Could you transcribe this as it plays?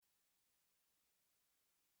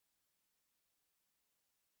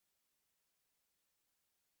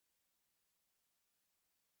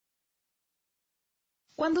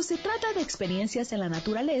Cuando se trata de experiencias en la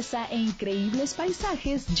naturaleza e increíbles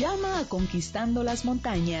paisajes, llama a Conquistando las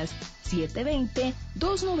Montañas,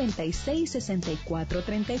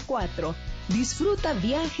 720-296-6434. Disfruta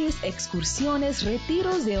viajes, excursiones,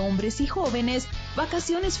 retiros de hombres y jóvenes,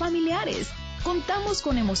 vacaciones familiares. Contamos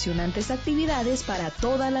con emocionantes actividades para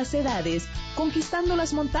todas las edades. Conquistando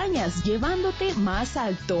las Montañas, llevándote más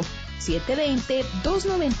alto.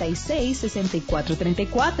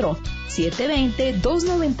 720-296-6434.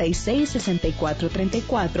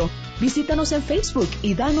 720-296-6434. Visítanos en Facebook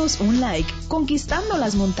y danos un like. Conquistando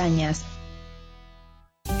las Montañas.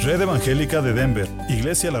 Red Evangélica de Denver,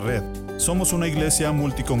 Iglesia La Red. Somos una iglesia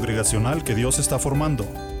multicongregacional que Dios está formando.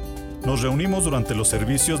 Nos reunimos durante los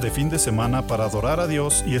servicios de fin de semana para adorar a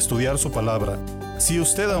Dios y estudiar su palabra. Si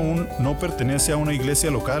usted aún no pertenece a una iglesia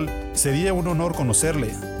local, sería un honor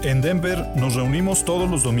conocerle. En Denver nos reunimos todos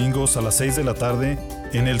los domingos a las 6 de la tarde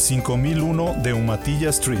en el 5001 de Umatilla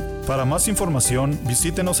Street. Para más información,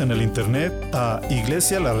 visítenos en el internet a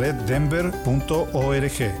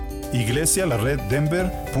iglesialareddenver.org.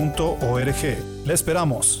 iglesialareddenver.org. ¡Le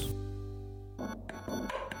esperamos!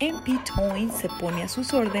 MP Towing se pone a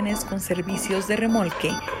sus órdenes con servicios de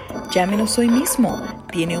remolque. Llámenos hoy mismo.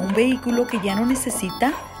 ¿Tiene un vehículo que ya no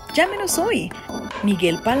necesita? Llámenos hoy.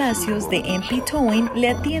 Miguel Palacios de MP Towing le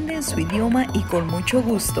atiende en su idioma y con mucho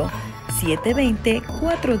gusto.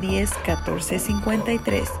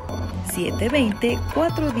 720-410-1453.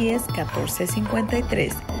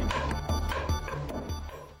 720-410-1453.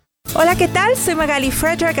 Hola, ¿qué tal? Soy Magali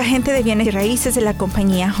Frederick, agente de bienes y raíces de la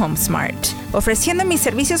compañía HomeSmart, ofreciendo mis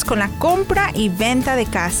servicios con la compra y venta de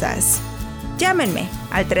casas. Llámenme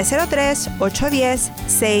al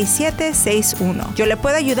 303-810-6761. Yo le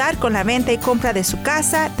puedo ayudar con la venta y compra de su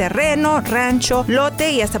casa, terreno, rancho,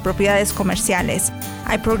 lote y hasta propiedades comerciales.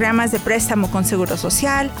 Hay programas de préstamo con Seguro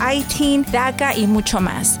Social, ITIN, DACA y mucho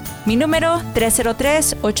más. Mi número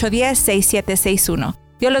 303-810-6761.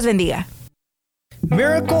 Dios los bendiga.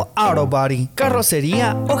 Miracle Auto Body,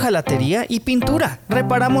 carrocería, hojalatería y pintura.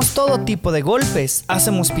 Reparamos todo tipo de golpes,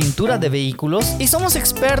 hacemos pintura de vehículos y somos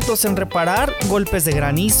expertos en reparar golpes de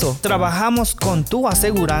granizo. Trabajamos con tu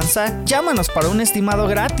aseguranza. Llámanos para un estimado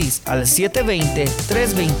gratis al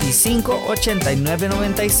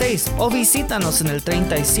 720-325-8996 o visítanos en el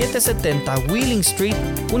 3770 Wheeling Street,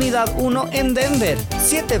 Unidad 1 en Denver.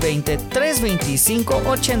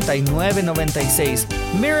 720-325-8996.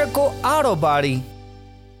 Miracle Auto Body.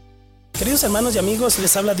 Queridos hermanos y amigos,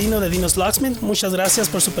 les habla Dino de Dino's Locksmith. Muchas gracias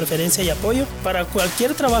por su preferencia y apoyo. Para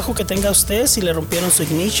cualquier trabajo que tenga usted, si le rompieron su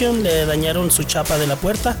ignition, le dañaron su chapa de la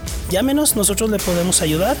puerta, llámenos, nosotros le podemos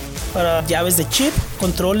ayudar. Para llaves de chip,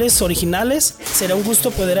 controles originales, será un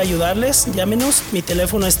gusto poder ayudarles. Llámenos, mi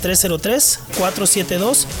teléfono es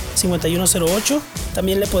 303-472-5108.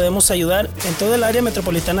 También le podemos ayudar en toda el área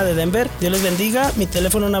metropolitana de Denver. Dios les bendiga. Mi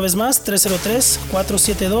teléfono una vez más,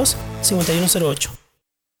 303-472-5108.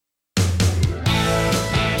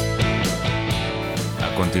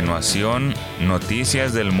 A continuación,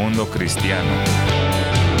 noticias del mundo cristiano.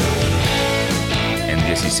 En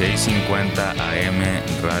 1650 AM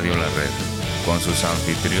Radio La Red, con sus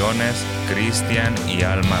anfitriones Cristian y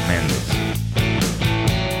Alma Méndez.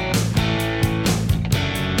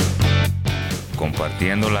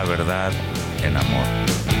 Compartiendo la verdad en amor.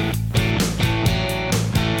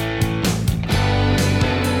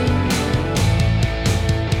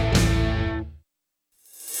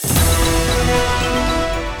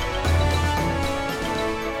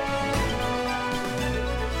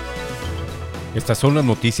 Estas son las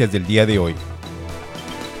noticias del día de hoy.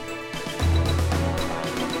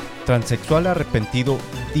 Transexual arrepentido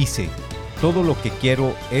dice: todo lo que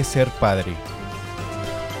quiero es ser padre.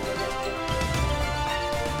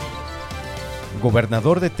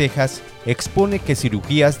 Gobernador de Texas expone que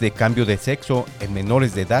cirugías de cambio de sexo en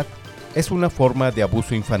menores de edad es una forma de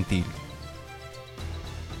abuso infantil.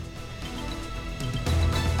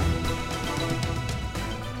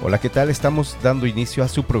 Hola, ¿qué tal? Estamos dando inicio a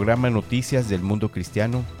su programa Noticias del Mundo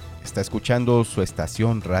Cristiano. Está escuchando su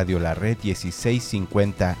estación Radio La Red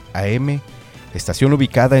 1650 AM, estación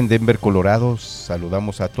ubicada en Denver, Colorado.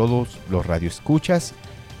 Saludamos a todos los radioescuchas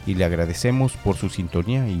y le agradecemos por su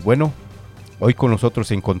sintonía. Y bueno, hoy con nosotros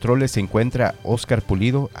en controles se encuentra Oscar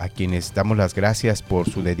Pulido, a quienes damos las gracias por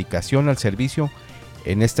su dedicación al servicio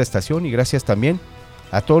en esta estación, y gracias también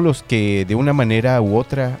a todos los que de una manera u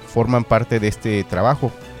otra forman parte de este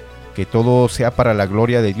trabajo. Que todo sea para la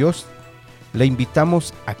gloria de Dios. Le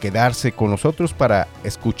invitamos a quedarse con nosotros para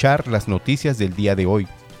escuchar las noticias del día de hoy.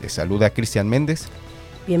 Les saluda Cristian Méndez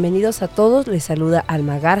Bienvenidos a todos, les saluda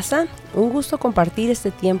Alma Garza. Un gusto compartir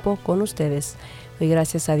este tiempo con ustedes. Doy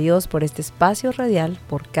gracias a Dios por este espacio radial,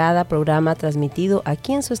 por cada programa transmitido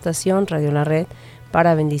aquí en su estación Radio La Red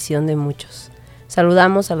para bendición de muchos.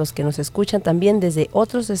 Saludamos a los que nos escuchan también desde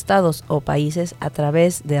otros estados o países a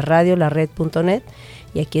través de radiolared.net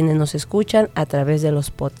y a quienes nos escuchan a través de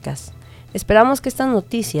los podcasts. Esperamos que estas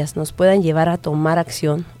noticias nos puedan llevar a tomar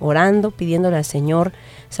acción, orando, pidiéndole al Señor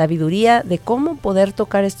sabiduría de cómo poder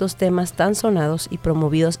tocar estos temas tan sonados y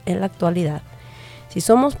promovidos en la actualidad. Si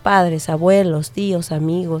somos padres, abuelos, tíos,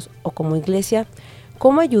 amigos o como iglesia,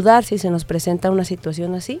 ¿cómo ayudar si se nos presenta una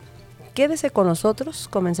situación así? Quédese con nosotros,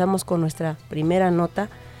 comenzamos con nuestra primera nota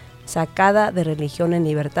sacada de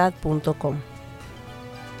religionenlibertad.com.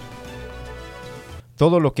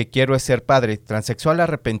 Todo lo que quiero es ser padre, transexual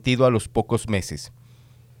arrepentido a los pocos meses.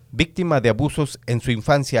 Víctima de abusos en su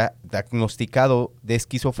infancia, diagnosticado de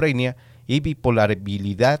esquizofrenia y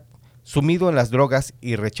bipolaridad, sumido en las drogas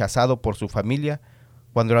y rechazado por su familia,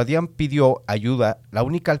 cuando Adrián pidió ayuda, la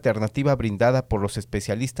única alternativa brindada por los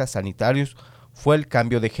especialistas sanitarios fue el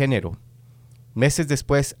cambio de género. Meses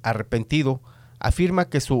después, arrepentido, afirma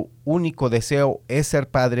que su único deseo es ser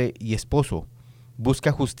padre y esposo.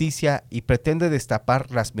 Busca justicia y pretende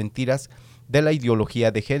destapar las mentiras de la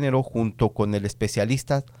ideología de género junto con el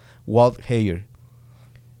especialista Walt Heyer.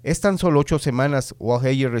 Es tan solo 8 semanas, Walt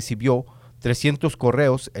Heyer recibió 300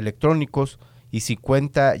 correos electrónicos y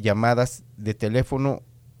 50 llamadas de teléfono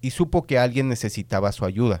y supo que alguien necesitaba su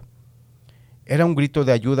ayuda. Era un grito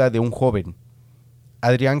de ayuda de un joven.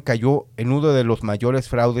 Adrián cayó en uno de los mayores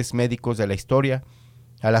fraudes médicos de la historia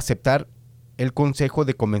al aceptar el consejo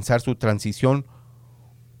de comenzar su transición.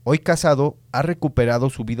 Hoy casado, ha recuperado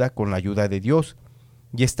su vida con la ayuda de Dios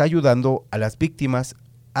y está ayudando a las víctimas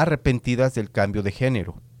arrepentidas del cambio de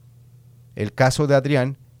género. El caso de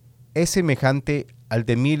Adrián es semejante al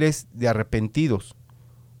de miles de arrepentidos,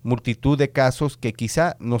 multitud de casos que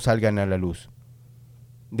quizá no salgan a la luz.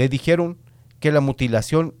 Le dijeron que la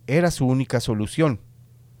mutilación era su única solución.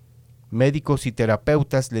 Médicos y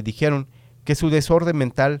terapeutas le dijeron que su desorden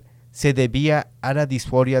mental se debía a la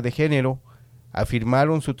disforia de género.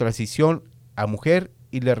 Afirmaron su transición a mujer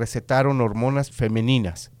y le recetaron hormonas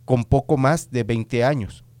femeninas, con poco más de 20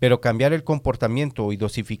 años. Pero cambiar el comportamiento y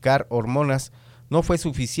dosificar hormonas no fue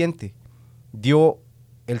suficiente. Dio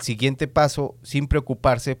el siguiente paso sin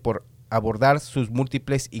preocuparse por abordar sus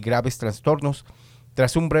múltiples y graves trastornos.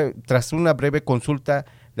 Tras una breve consulta,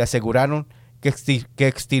 le aseguraron que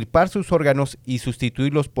extirpar sus órganos y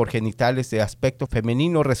sustituirlos por genitales de aspecto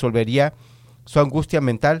femenino resolvería su angustia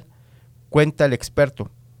mental. Cuenta el experto,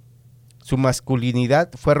 su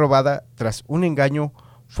masculinidad fue robada tras un engaño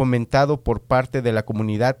fomentado por parte de la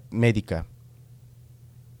comunidad médica.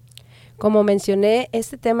 Como mencioné,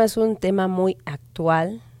 este tema es un tema muy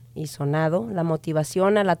actual y sonado. La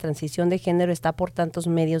motivación a la transición de género está por tantos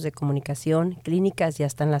medios de comunicación, clínicas y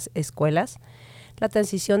hasta en las escuelas. La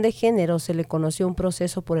transición de género se le conoce un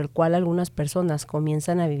proceso por el cual algunas personas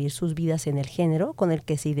comienzan a vivir sus vidas en el género con el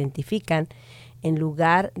que se identifican en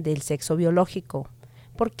lugar del sexo biológico.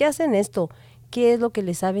 ¿Por qué hacen esto? ¿Qué es lo que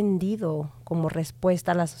les ha vendido como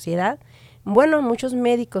respuesta a la sociedad? Bueno, muchos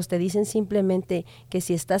médicos te dicen simplemente que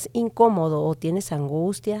si estás incómodo o tienes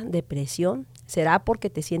angustia, depresión, será porque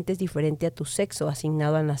te sientes diferente a tu sexo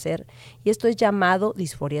asignado al nacer. Y esto es llamado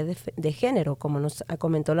disforia de género, como nos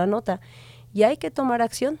comentó la nota. Y hay que tomar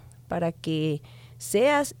acción para que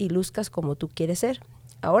seas y luzcas como tú quieres ser.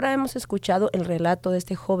 Ahora hemos escuchado el relato de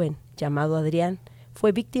este joven llamado Adrián.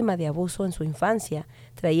 Fue víctima de abuso en su infancia,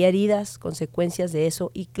 traía heridas, consecuencias de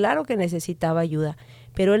eso y claro que necesitaba ayuda,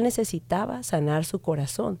 pero él necesitaba sanar su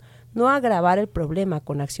corazón, no agravar el problema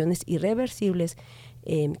con acciones irreversibles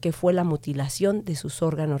que fue la mutilación de sus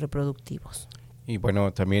órganos reproductivos. Y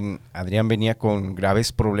bueno, también Adrián venía con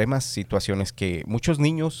graves problemas, situaciones que muchos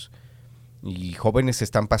niños y jóvenes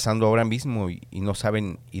están pasando ahora mismo y no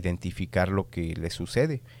saben identificar lo que les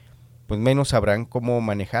sucede, pues menos sabrán cómo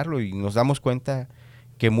manejarlo y nos damos cuenta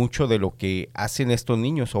que mucho de lo que hacen estos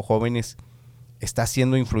niños o jóvenes está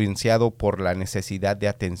siendo influenciado por la necesidad de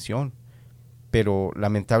atención, pero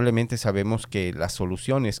lamentablemente sabemos que las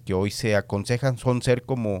soluciones que hoy se aconsejan son ser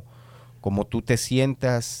como tú te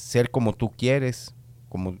sientas, ser como tú quieres,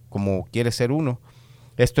 como quiere ser uno.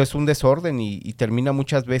 Esto es un desorden y termina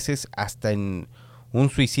muchas veces hasta en un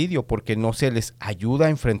suicidio porque no se les ayuda a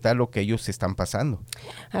enfrentar lo que ellos están pasando.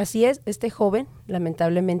 Así es, este joven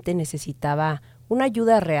lamentablemente necesitaba una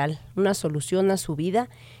ayuda real, una solución a su vida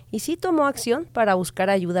y sí tomó acción para buscar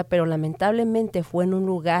ayuda, pero lamentablemente fue en un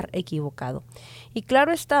lugar equivocado. Y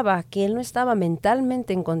claro estaba que él no estaba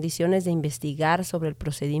mentalmente en condiciones de investigar sobre el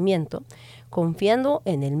procedimiento. Confiando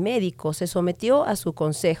en el médico, se sometió a su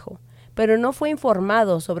consejo, pero no fue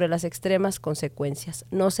informado sobre las extremas consecuencias.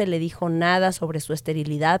 No se le dijo nada sobre su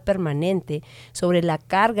esterilidad permanente, sobre la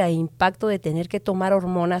carga e impacto de tener que tomar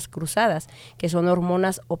hormonas cruzadas, que son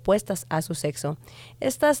hormonas opuestas a su sexo.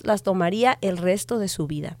 Estas las tomaría el resto de su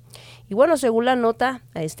vida. Y bueno, según la nota,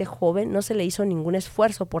 a este joven no se le hizo ningún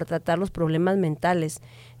esfuerzo por tratar los problemas mentales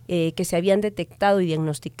que se habían detectado y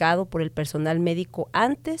diagnosticado por el personal médico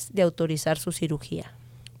antes de autorizar su cirugía.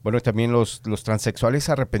 Bueno, también los transexuales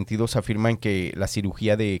arrepentidos afirman que la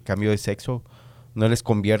cirugía de cambio de sexo no les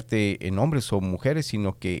convierte en hombres o mujeres,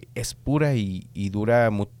 sino que es pura y dura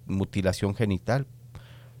mutilación genital.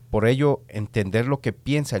 Por ello, entender lo que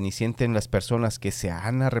piensan y sienten las personas que se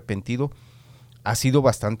han arrepentido ha sido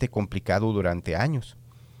bastante complicado durante años.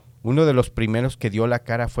 Uno de los primeros que dio la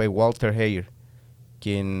cara fue Walter Heyer,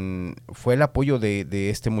 quien fue el apoyo de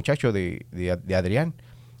este muchacho, de Adrián.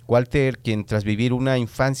 Walter, quien tras vivir una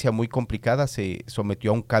infancia muy complicada se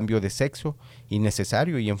sometió a un cambio de sexo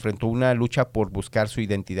innecesario y enfrentó una lucha por buscar su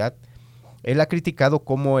identidad. Él ha criticado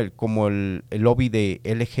cómo el lobby de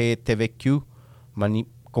LGTBQ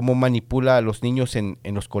cómo manipula a los niños en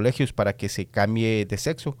los colegios para que se cambie de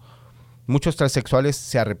sexo. Muchos transexuales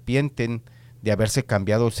se arrepienten de haberse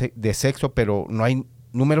cambiado de sexo, pero no hay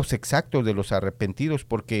números exactos de los arrepentidos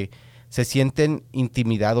porque se sienten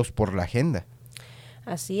intimidados por la agenda.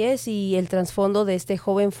 Así es, y el trasfondo de este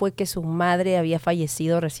joven fue que su madre había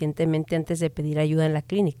fallecido recientemente antes de pedir ayuda en la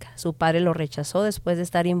clínica. Su padre lo rechazó después de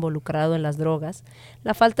estar involucrado en las drogas,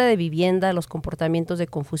 la falta de vivienda, los comportamientos de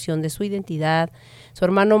confusión de su identidad. Su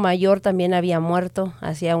hermano mayor también había muerto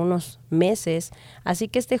hacía unos meses, así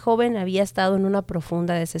que este joven había estado en una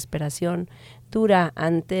profunda desesperación dura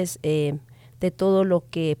antes de todo lo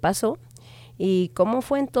que pasó. ¿Y cómo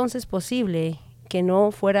fue entonces posible que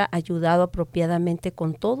no fuera ayudado apropiadamente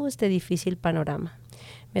con todo este difícil panorama?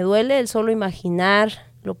 Me duele el solo imaginar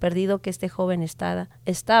lo perdido que este joven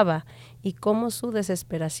estaba y cómo su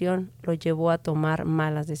desesperación lo llevó a tomar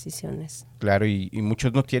malas decisiones. Claro, y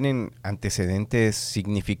muchos no tienen antecedentes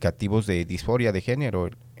significativos de disforia de género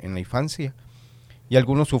en la infancia, y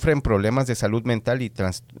algunos sufren problemas de salud mental y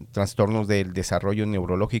trastornos del desarrollo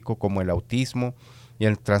neurológico como el autismo y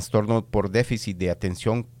el trastorno por déficit de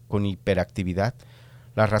atención con hiperactividad.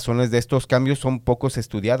 Las razones de estos cambios son pocos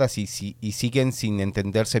estudiadas y siguen sin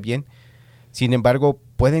entenderse bien. Sin embargo,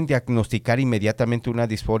 pueden diagnosticar inmediatamente una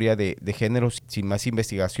disforia de género sin más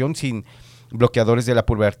investigación, sin bloqueadores de la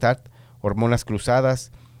pubertad, hormonas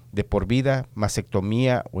cruzadas de por vida,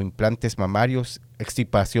 mastectomía o implantes mamarios,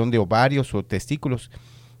 extirpación de ovarios o testículos,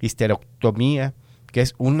 histerectomía, que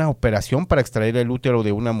es una operación para extraer el útero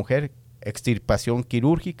de una mujer, extirpación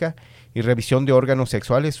quirúrgica y revisión de órganos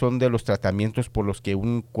sexuales son de los tratamientos por los que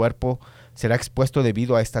un cuerpo será expuesto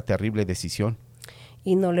debido a esta terrible decisión.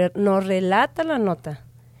 Y nos relata la nota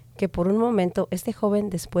que por un momento este joven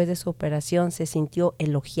después de su operación se sintió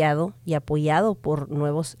elogiado y apoyado por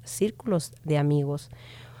nuevos círculos de amigos.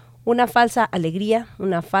 Una falsa alegría,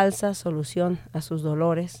 una falsa solución a sus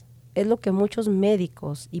dolores. Es lo que muchos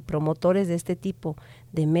médicos y promotores de este tipo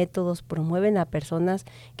de métodos promueven a personas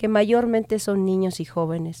que mayormente son niños y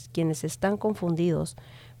jóvenes, quienes están confundidos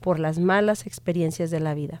por las malas experiencias de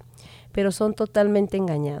la vida, pero son totalmente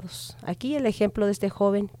engañados. Aquí el ejemplo de este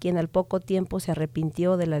joven, quien al poco tiempo se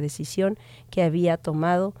arrepintió de la decisión que había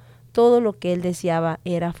tomado. Todo lo que él deseaba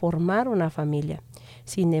era formar una familia.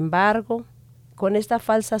 Sin embargo, con esta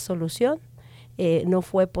falsa solución no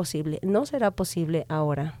fue posible, no será posible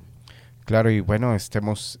ahora. Claro, y bueno,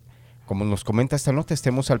 como nos comenta esta nota,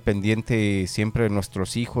 estemos al pendiente siempre de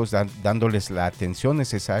nuestros hijos, dándoles la atención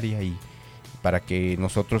necesaria y para que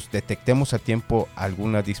nosotros detectemos a tiempo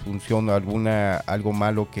alguna disfunción o algo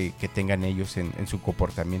malo que tengan ellos en su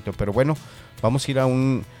comportamiento. Pero bueno, vamos a ir a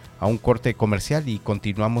un corte comercial y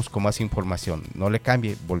continuamos con más información. No le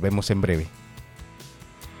cambie, volvemos en breve.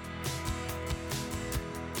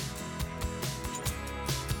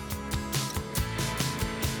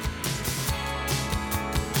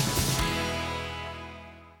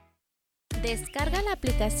 Descarga la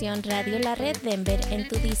aplicación Radio La Red Denver en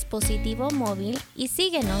tu dispositivo móvil y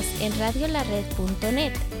síguenos en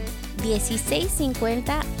radiolared.net.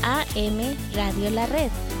 1650 AM Radio La Red,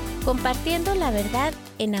 compartiendo la verdad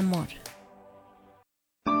en amor.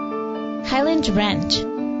 Highland Ranch.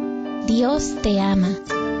 Dios te ama.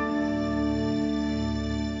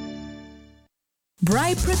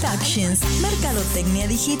 Bright Productions, mercadotecnia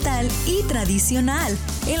digital y tradicional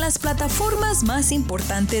en las plataformas más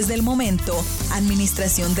importantes del momento,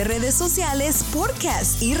 administración de redes sociales,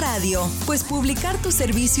 podcast y radio. Pues publicar tu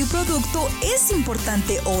servicio y producto es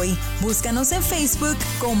importante hoy. Búscanos en Facebook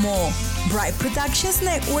como Bright Productions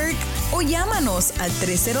Network o llámanos al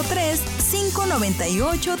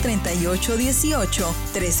 303-598-3818,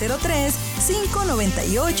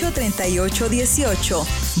 303-598-3818.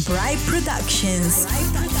 Bright Productions.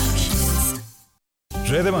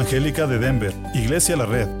 Red Evangélica de Denver, Iglesia La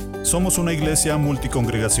Red. Somos una iglesia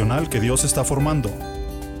multicongregacional que Dios está formando.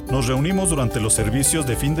 Nos reunimos durante los servicios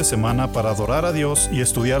de fin de semana para adorar a Dios y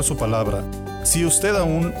estudiar su palabra. Si usted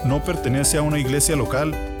aún no pertenece a una iglesia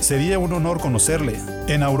local, sería un honor conocerle.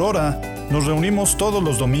 En Aurora, nos reunimos todos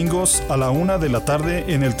los domingos a la 1 de la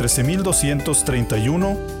tarde en el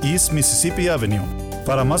 13231 East Mississippi Avenue.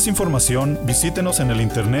 Para más información, visítenos en el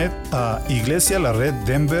internet a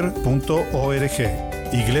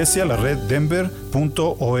iglesialareddenver.org.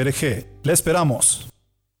 iglesialareddenver.org. ¡Le esperamos!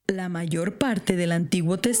 La mayor parte del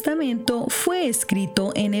Antiguo Testamento fue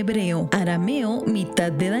escrito en hebreo, arameo,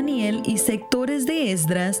 mitad de Daniel y sectores de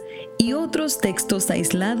Esdras y otros textos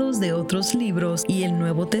aislados de otros libros, y el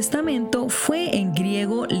Nuevo Testamento fue en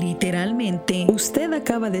griego literalmente. Usted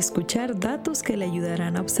acaba de escuchar datos que le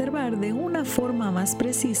ayudarán a observar de una forma más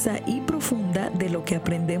precisa y profunda de lo que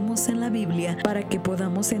aprendemos en la Biblia para que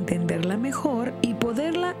podamos entenderla mejor y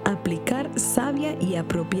poderla aplicar sabia y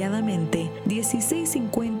apropiadamente.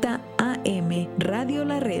 1650 AM, Radio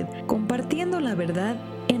La Red, compartiendo la verdad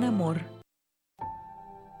en amor.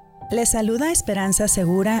 Le saluda Esperanza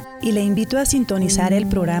Segura y le invito a sintonizar el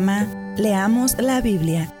programa Leamos la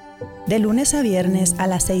Biblia, de lunes a viernes a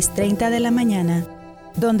las 6:30 de la mañana,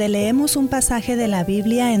 donde leemos un pasaje de la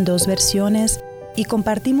Biblia en 2 versiones y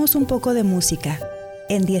compartimos un poco de música,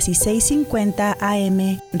 en 1650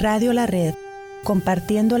 AM, Radio La Red,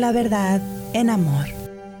 compartiendo la verdad en amor.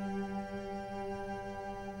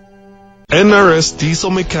 NRS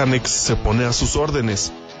Diesel Mechanics se pone a sus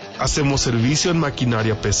órdenes. Hacemos servicio en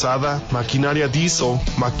maquinaria pesada, maquinaria diesel,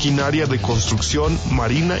 maquinaria de construcción,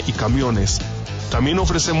 marina y camiones. También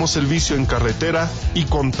ofrecemos servicio en carretera y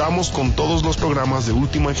contamos con todos los programas de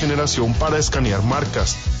última generación para escanear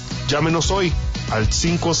marcas. Llámenos hoy al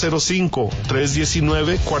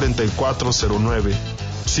 505-319-4409,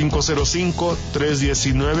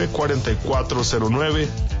 505-319-4409,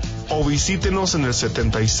 o visítenos en el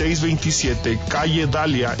 7627 Calle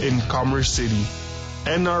Dahlia en Commerce City.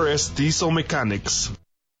 NRS Diesel Mechanics.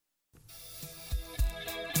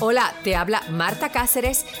 Hola, te habla Marta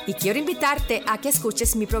Cáceres y quiero invitarte a que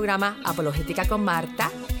escuches mi programa Apologética con Marta,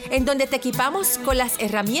 en donde te equipamos con las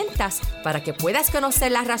herramientas para que puedas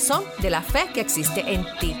conocer la razón de la fe que existe en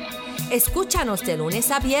ti. Escúchanos de lunes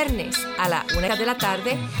a viernes a la 1 de la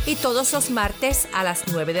tarde y todos los martes a las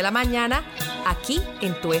 9 de la mañana, aquí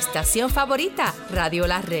en tu estación favorita, Radio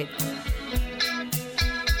La Red.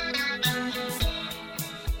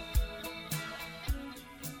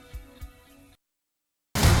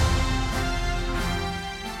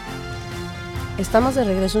 Estamos de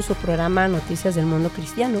regreso en su programa Noticias del Mundo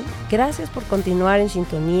Cristiano. Gracias por continuar en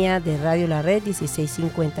sintonía de Radio La Red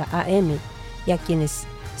 1650 AM y a quienes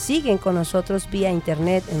siguen con nosotros vía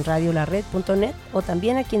internet en radiolared.net o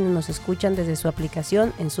también a quienes nos escuchan desde su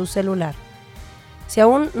aplicación en su celular. Si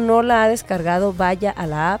aún no la ha descargado, vaya a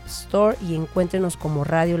la App Store y encuéntrenos como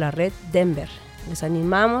Radio La Red Denver. Les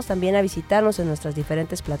animamos también a visitarnos en nuestras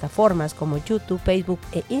diferentes plataformas como YouTube, Facebook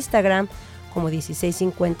e Instagram como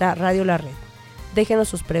 1650 Radio La Red. Déjenos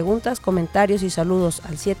sus preguntas, comentarios y saludos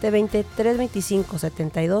al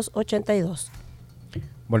 720-325-7282.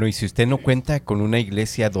 Bueno, y si usted no cuenta con una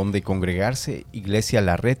iglesia donde congregarse, Iglesia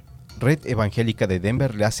La Red, Red Evangélica de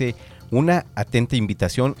Denver le hace una atenta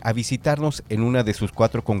invitación a visitarnos en una de sus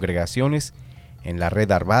 4 congregaciones, en la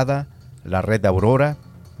Red Arvada, la Red Aurora,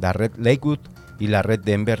 la Red Lakewood y la Red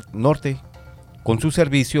Denver Norte, con sus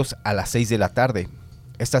servicios a las 6 de la tarde.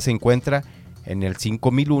 Esta se encuentra en el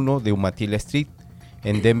 5001 de Umatilla Street,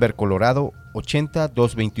 en Denver, Colorado,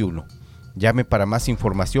 80221. Llame para más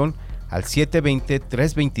información al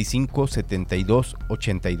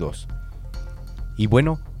 720-325-7282. Y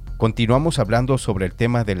bueno, continuamos hablando sobre el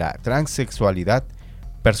tema de la transexualidad,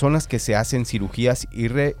 personas que se hacen cirugías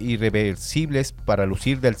irreversibles para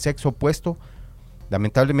lucir del sexo opuesto.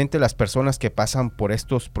 Lamentablemente, las personas que pasan por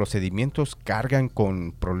estos procedimientos cargan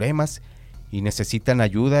con problemas y necesitan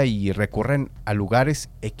ayuda y recurren a lugares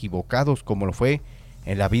equivocados, como lo fue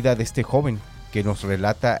en la vida de este joven que nos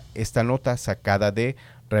relata esta nota sacada de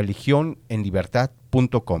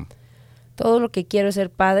religionenlibertad.com. Todo lo que quiero es ser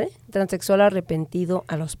padre, transexual arrepentido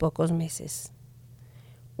a los pocos meses.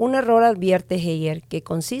 Un error, advierte Heyer, que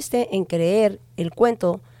consiste en creer el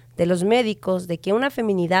cuento de los médicos de que una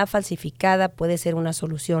feminidad falsificada puede ser una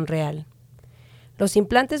solución real. Los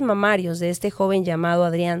implantes mamarios de este joven llamado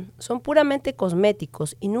Adrián son puramente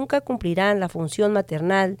cosméticos y nunca cumplirán la función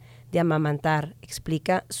maternal de amamantar,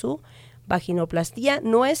 explica. Su vaginoplastía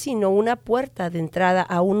no es sino una puerta de entrada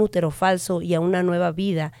a un útero falso y a una nueva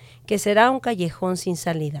vida que será un callejón sin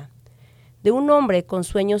salida. De un hombre con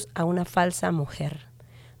sueños a una falsa mujer.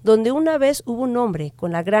 Donde una vez hubo un hombre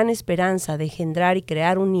con la gran esperanza de engendrar y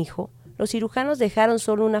crear un hijo, los cirujanos dejaron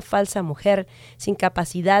solo una falsa mujer sin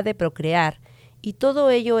capacidad de procrear, y todo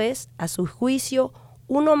ello es, a su juicio,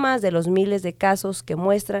 uno más de los miles de casos que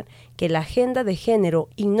muestran que la agenda de género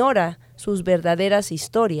ignora sus verdaderas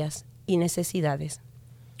historias y necesidades.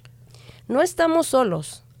 No estamos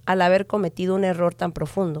solos al haber cometido un error tan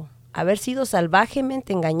profundo, haber sido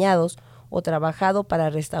salvajemente engañados o trabajado para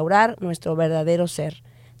restaurar nuestro verdadero ser,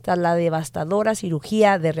 tras la devastadora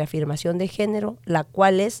cirugía de reafirmación de género, la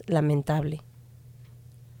cual es lamentable.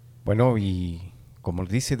 Bueno, y como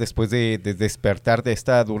dice, después de despertar de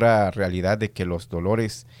esta dura realidad de que los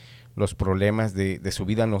dolores, los problemas de su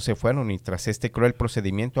vida no se fueron, y tras este cruel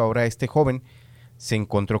procedimiento, ahora este joven se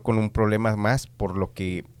encontró con un problema más, por lo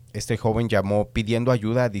que este joven llamó pidiendo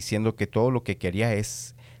ayuda, diciendo que todo lo que quería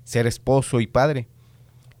es ser esposo y padre.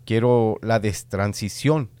 Quiero la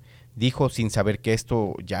destransición, dijo, sin saber que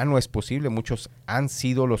esto ya no es posible. Muchos han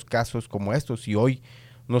sido los casos como estos, y hoy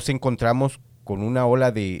nos encontramos con una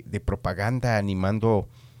ola de propaganda animando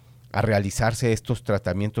a realizarse estos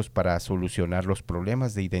tratamientos para solucionar los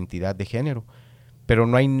problemas de identidad de género. Pero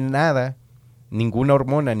no hay nada, ninguna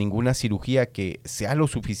hormona, ninguna cirugía que sea lo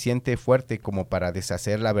suficiente fuerte como para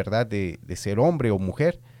deshacer la verdad de ser hombre o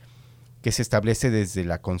mujer que se establece desde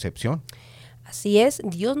la concepción. Así es,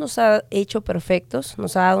 Dios nos ha hecho perfectos,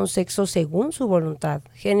 nos ha dado un sexo según su voluntad.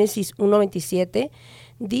 Génesis 1:27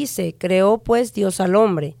 dice, creó pues Dios al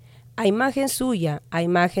hombre, a imagen suya, a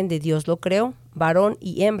imagen de Dios lo creó, varón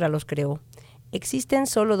y hembra los creó. Existen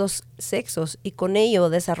solo dos sexos y con ello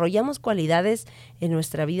desarrollamos cualidades en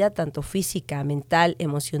nuestra vida tanto física, mental,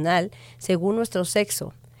 emocional, según nuestro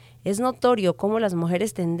sexo. Es notorio cómo las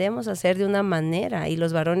mujeres tendemos a ser de una manera y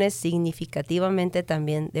los varones significativamente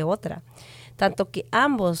también de otra, tanto que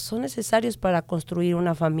ambos son necesarios para construir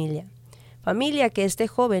una familia. Familia que este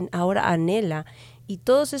joven ahora anhela, y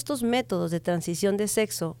todos estos métodos de transición de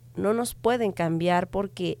sexo no nos pueden cambiar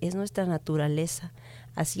porque es nuestra naturaleza.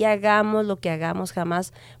 Así hagamos lo que hagamos,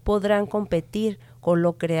 jamás podrán competir con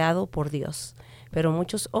lo creado por Dios. Pero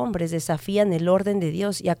muchos hombres desafían el orden de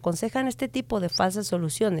Dios y aconsejan este tipo de falsas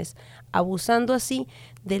soluciones, abusando así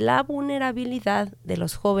de la vulnerabilidad de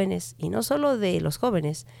los jóvenes, y no solo de los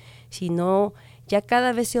jóvenes, sino ya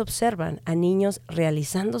cada vez se observan a niños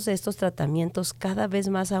realizándose estos tratamientos cada vez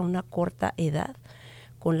más a una corta edad,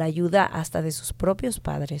 con la ayuda hasta de sus propios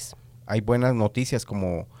padres. Hay buenas noticias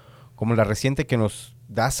como la reciente que nos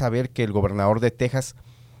da a saber que el gobernador de Texas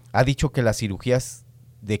ha dicho que las cirugías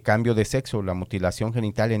de cambio de sexo, la mutilación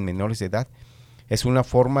genital en menores de edad, es una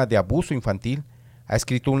forma de abuso infantil. Ha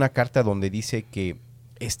escrito una carta donde dice que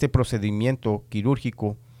este procedimiento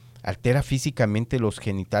quirúrgico altera físicamente los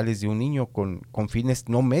genitales de un niño con fines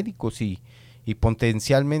no médicos y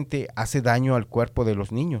potencialmente hace daño al cuerpo de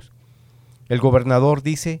los niños. El gobernador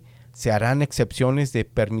dice, se harán excepciones de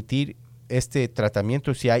permitir este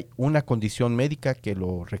tratamiento si hay una condición médica que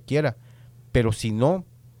lo requiera, pero si no,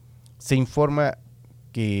 se informa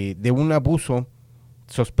que de un abuso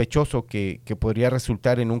sospechoso que podría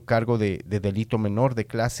resultar en un cargo de delito menor de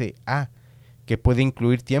clase A, que puede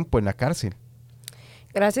incluir tiempo en la cárcel.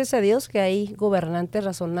 Gracias a Dios que hay gobernantes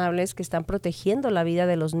razonables que están protegiendo la vida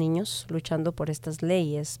de los niños, luchando por estas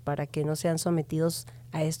leyes para que no sean sometidos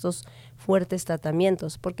a estos fuertes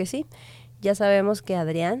tratamientos. Porque sí, ya sabemos que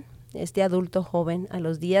Adrián, este adulto joven, a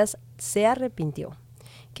los días se arrepintió.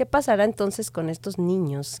 ¿Qué pasará entonces con estos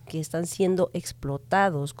niños que están siendo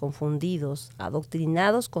explotados, confundidos,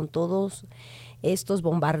 adoctrinados con todos estos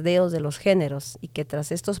bombardeos de los géneros, y que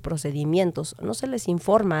tras estos procedimientos no se les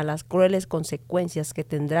informa las crueles consecuencias que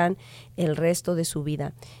tendrán el resto de su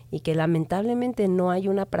vida, y que lamentablemente no hay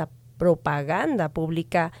una propaganda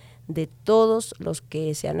pública de todos los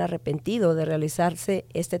que se han arrepentido de realizarse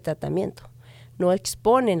este tratamiento? No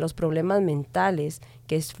exponen los problemas mentales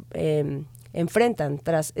que enfrentan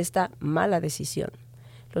tras esta mala decisión.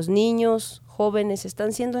 Los niños, jóvenes,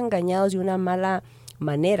 están siendo engañados de una mala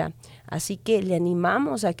manera, así que le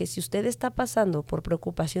animamos a que si usted está pasando por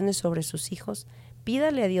preocupaciones sobre sus hijos,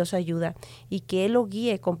 pídale a Dios ayuda y que Él lo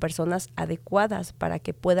guíe con personas adecuadas para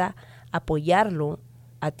que pueda apoyarlo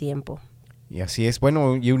a tiempo. Y así es.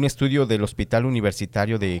 Bueno, y un estudio del Hospital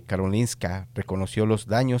Universitario de Karolinska reconoció los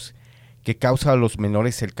daños que causa a los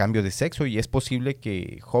menores el cambio de sexo, y es posible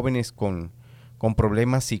que jóvenes con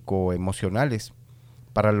problemas psicoemocionales,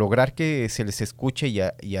 para lograr que se les escuche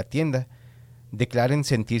y atienda, declaren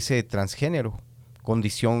sentirse transgénero,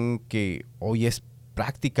 condición que hoy es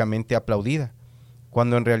prácticamente aplaudida,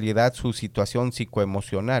 cuando en realidad su situación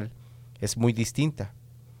psicoemocional es muy distinta.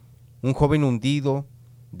 Un joven hundido,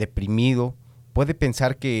 deprimido, puede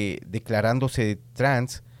pensar que declarándose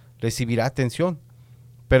trans recibirá atención,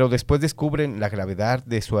 pero después descubren la gravedad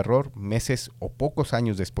de su error meses o pocos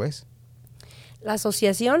años después. La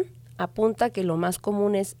asociación apunta que lo más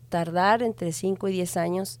común es tardar entre 5 y 10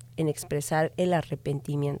 años en expresar el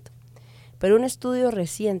arrepentimiento. Pero un estudio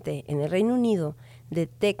reciente en el Reino Unido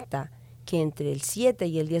detecta que entre el 7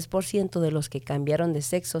 y el 10% de los que cambiaron de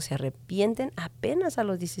sexo se arrepienten apenas a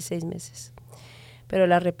los 16 meses. Pero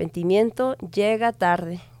el arrepentimiento llega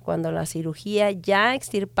tarde, cuando la cirugía ya ha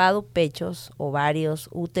extirpado pechos, ovarios,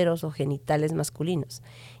 úteros o genitales masculinos,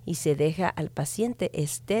 y se deja al paciente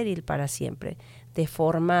estéril para siempre, de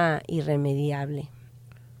forma irremediable.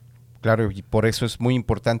 Claro, y por eso es muy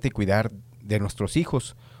importante cuidar de nuestros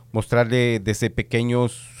hijos, mostrarle desde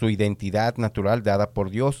pequeños su identidad natural dada por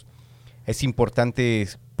Dios. Es importante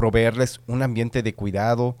proveerles un ambiente de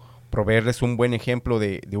cuidado, proveerles un buen ejemplo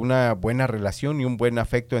de una buena relación y un buen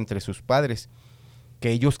afecto entre sus padres,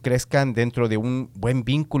 que ellos crezcan dentro de un buen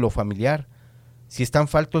vínculo familiar. Si están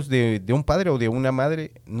faltos de un padre o de una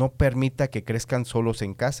madre, no permita que crezcan solos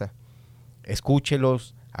en casa.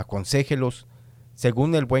 Escúchelos, aconséjelos,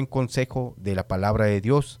 según el buen consejo de la palabra de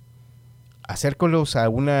Dios. Acércolos a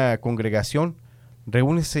una congregación,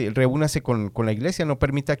 reúnase con la iglesia, no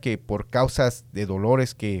permita que por causas de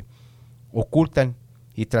dolores que ocultan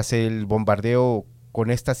y tras el bombardeo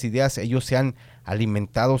con estas ideas, ellos sean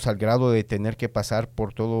alimentados al grado de tener que pasar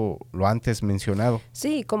por todo lo antes mencionado.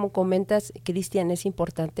 Sí, como comentas, Cristian, es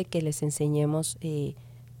importante que les enseñemos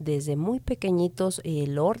desde muy pequeñitos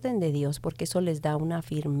el orden de Dios, porque eso les da una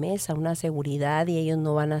firmeza, una seguridad, y ellos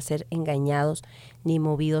no van a ser engañados ni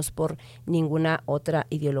movidos por ninguna otra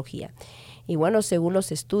ideología. Y bueno, según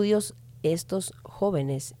los estudios, estos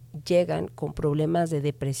jóvenes llegan con problemas de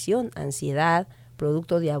depresión, ansiedad,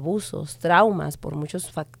 producto de abusos, traumas por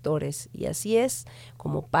muchos factores. Y así es,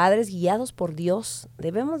 como padres guiados por Dios,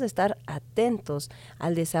 debemos de estar atentos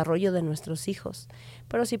al desarrollo de nuestros hijos.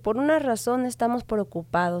 Pero si por una razón estamos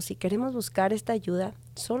preocupados y queremos buscar esta ayuda,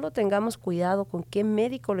 solo tengamos cuidado con qué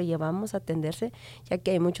médico lo llevamos a atenderse, ya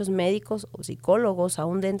que hay muchos médicos o psicólogos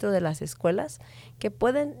aún dentro de las escuelas que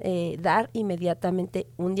pueden dar inmediatamente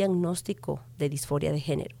un diagnóstico de disforia de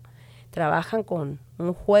género. Trabajan con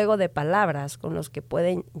un juego de palabras con los que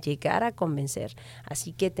pueden llegar a convencer.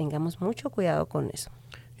 Así que tengamos mucho cuidado con eso.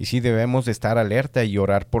 Y sí, debemos de estar alerta y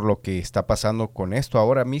orar por lo que está pasando con esto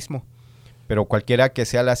ahora mismo. Pero cualquiera que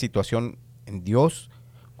sea la situación, en Dios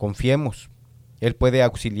confiemos. Él puede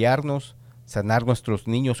auxiliarnos, sanar nuestros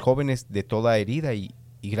niños jóvenes de toda herida, y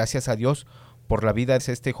gracias a Dios por la vida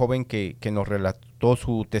de este joven que nos relató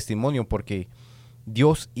su testimonio, porque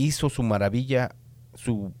Dios hizo su maravilla,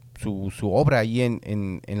 su obra ahí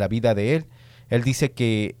en la vida de él. Él dice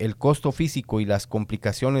que el costo físico y las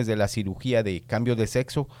complicaciones de la cirugía de cambio de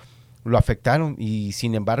sexo lo afectaron, y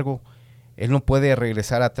sin embargo él no puede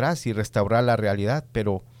regresar atrás y restaurar la realidad,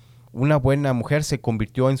 pero una buena mujer se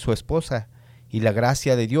convirtió en su esposa, y la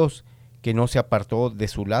gracia de Dios que no se apartó de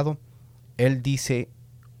su lado. Él dice: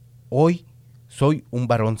 hoy soy un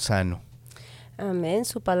varón sano. Amén.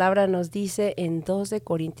 Su palabra nos dice en 2 de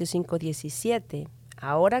Corintios 5:17: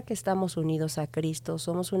 ahora que estamos unidos a Cristo,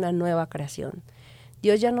 somos una nueva creación.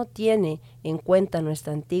 Dios ya no tiene en cuenta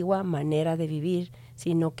nuestra antigua manera de vivir,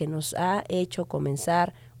 sino que nos ha hecho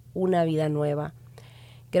comenzar una vida nueva.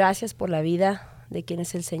 Gracias por la vida de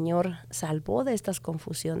quienes el Señor salvó de estas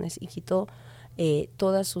confusiones y quitó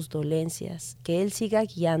todas sus dolencias. Que Él siga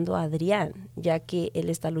guiando a Adrián, ya que él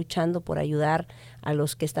está luchando por ayudar a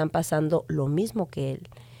los que están pasando lo mismo que él.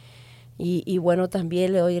 Y bueno,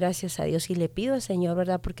 también le doy gracias a Dios y le pido al Señor,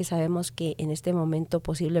 ¿verdad? Porque sabemos que en este momento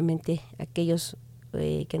posiblemente aquellos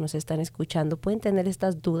que nos están escuchando pueden tener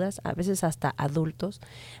estas dudas, a veces hasta adultos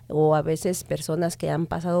o a veces personas que han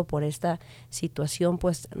pasado por esta situación.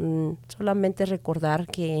 Pues solamente recordar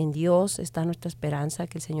que en Dios está nuestra esperanza,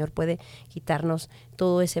 que el Señor puede quitarnos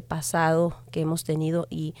todo ese pasado que hemos tenido.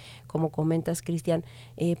 Y como comentas, Cristian,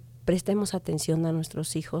 prestemos atención a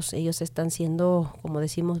nuestros hijos. Ellos están siendo, como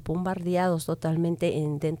decimos, bombardeados totalmente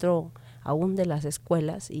dentro aún de las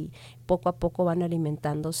escuelas, y poco a poco van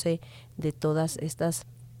alimentándose de todas estas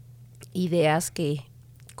ideas que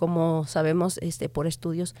como sabemos por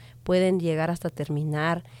estudios, pueden llegar hasta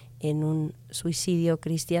terminar en un suicidio,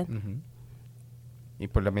 Cristian. Uh-huh. Y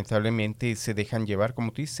pues lamentablemente se dejan llevar,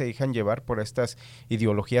 como tú dices, se dejan llevar por estas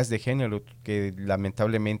ideologías de género que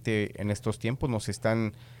lamentablemente en estos tiempos nos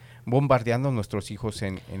están bombardeando a nuestros hijos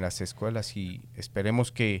en las escuelas, y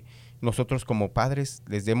esperemos que nosotros como padres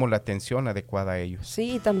les demos la atención adecuada a ellos.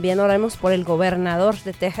 Sí, también oramos por el gobernador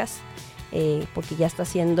de Texas, porque ya está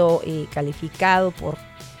siendo calificado por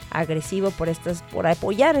agresivo por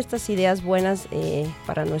apoyar estas ideas buenas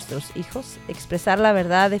para nuestros hijos. Expresar la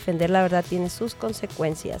verdad, defender la verdad tiene sus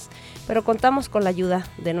consecuencias, pero contamos con la ayuda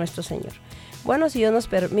de nuestro Señor. Bueno, si Dios nos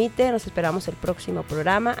permite, nos esperamos el próximo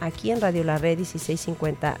programa aquí en Radio La Red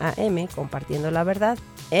 1650 AM, compartiendo la verdad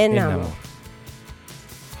en amor.